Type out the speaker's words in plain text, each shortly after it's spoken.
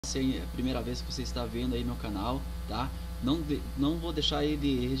Se é a primeira vez que você está vendo aí meu canal, tá? Não vou deixar aí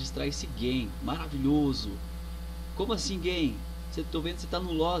de registrar esse game maravilhoso. Como assim, game? Tô vendo que você tá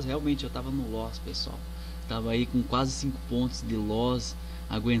no loss. Realmente eu tava no loss, pessoal. Tava aí com quase 5 pontos de loss,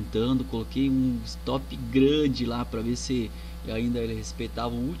 aguentando. Coloquei um stop grande lá para ver se ainda ele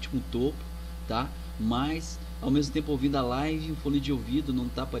respeitava o último topo, tá? Mas ao mesmo tempo ouvindo a live em fone de ouvido, não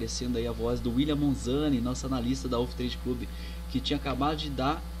tá aparecendo aí a voz do William Monzani, nosso analista da Off Trade Club, que tinha acabado de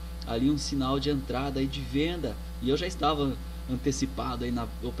dar ali um sinal de entrada e de venda, e eu já estava antecipado aí na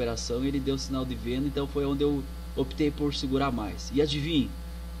operação. Ele deu sinal de venda, então foi onde eu optei por segurar mais. E adivinhe,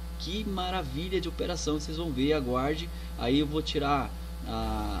 que maravilha de operação, vocês vão ver, aguarde. Aí eu vou tirar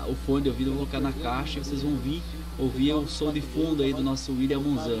o fone de ouvido, vou colocar na caixa e vocês vão ouvir o som de fundo aí do nosso William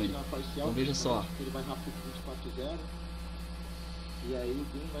Monzani. Então veja só. Ele vai rápido 24-0. E aí o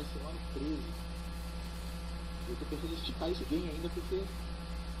gain vai ser lá no 13. Eu tô pensando em esticar esse gain ainda, porque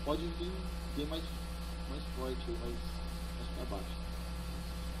pode vir gain mais forte, mais pra baixo.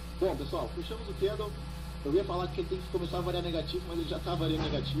 Bom, pessoal, fechamos o candle. Eu ia falar que ele tem que começar a variar negativo, mas ele já tá variando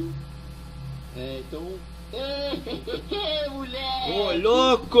negativo. Então... Ei, moleque! Ô,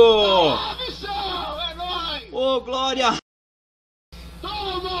 louco! Ah, bichão! É nóis! Ô, Glória!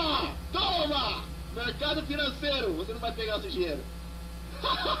 Toma! Toma! Mercado financeiro, você não vai pegar o seu dinheiro.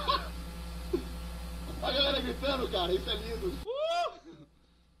 A galera gritando, cara, isso é lindo.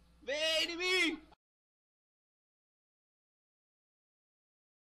 Vem em mim!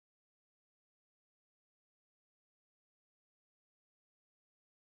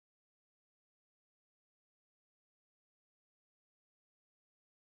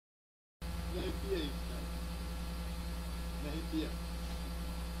 Me arrepia isso, cara. Me arrepia.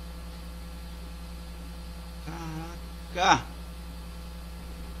 Caraca!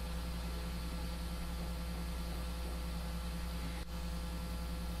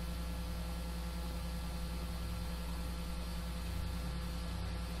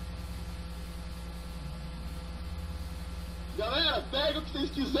 Galera, pega o que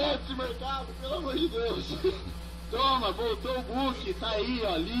vocês quiserem desse mercado, pelo amor de Deus. Toma, voltou o book, tá aí,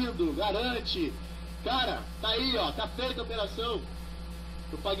 ó, lindo, garante. Cara, tá aí, ó, tá feita a operação.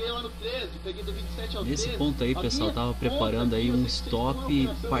 Eu paguei lá no 13, peguei do 27 ao 13. Nesse ponto aí, pessoal, eu tava preparando aí um stop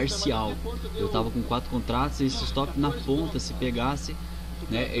parcial. Eu tava com 4 contratos, esse stop na ponta, se pegasse,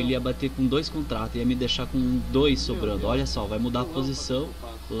 né, ele ia bater com 2 contratos, ia me deixar com 2 sobrando. Olha só, vai mudar a posição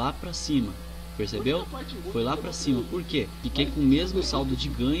lá pra cima. Percebeu? Foi lá pra cima. Por quê? Fiquei com o mesmo saldo de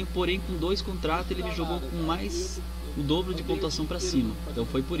ganho, porém com 2 contratos ele me jogou com mais o dobro de pontuação pra cima. Então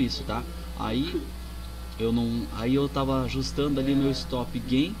foi por isso, tá? Aí eu tava ajustando ali meu stop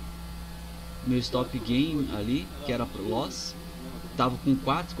gain ali, que era pro loss. Tava com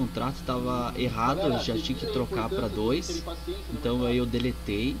 4 contratos, tava errado, eu já tinha que trocar para 2. Então aí eu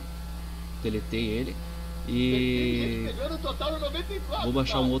deletei ele. E vou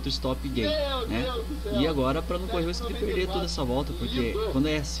baixar um outro stop gain, né? E agora, para não correr o risco de perder toda essa volta, porque quando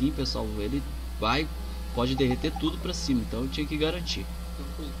é assim, pessoal, ele pode derreter tudo para cima, então eu tinha que garantir.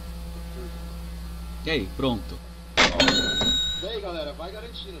 E aí, pronto. E aí, galera, vai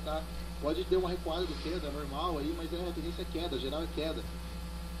garantindo, tá? Pode ter uma recuada do queda, normal aí, mas a tendência é queda, geral é queda.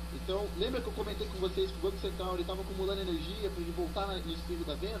 Então, lembra que eu comentei com vocês que o Banco Central estava acumulando energia para ele voltar no espírito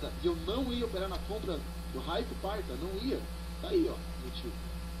da venda? E eu não ia operar na compra do hype parta, não ia. Tá aí, ó, motivo.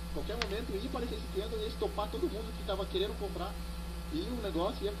 Qualquer momento ia aparecer esse candle e ia estopar todo mundo que estava querendo comprar e o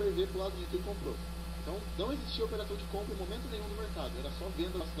negócio ia ferver pro lado de quem comprou. Então, não existia operação de compra em momento nenhum no mercado. Era só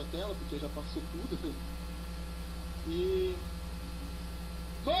venda da tela, porque já passou tudo. E...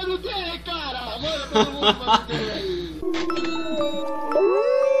 Mano, tem, cara! Mano, todo mundo, mano, tem aí!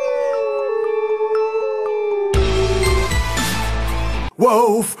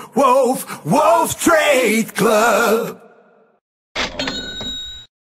 Wolf Trade Club.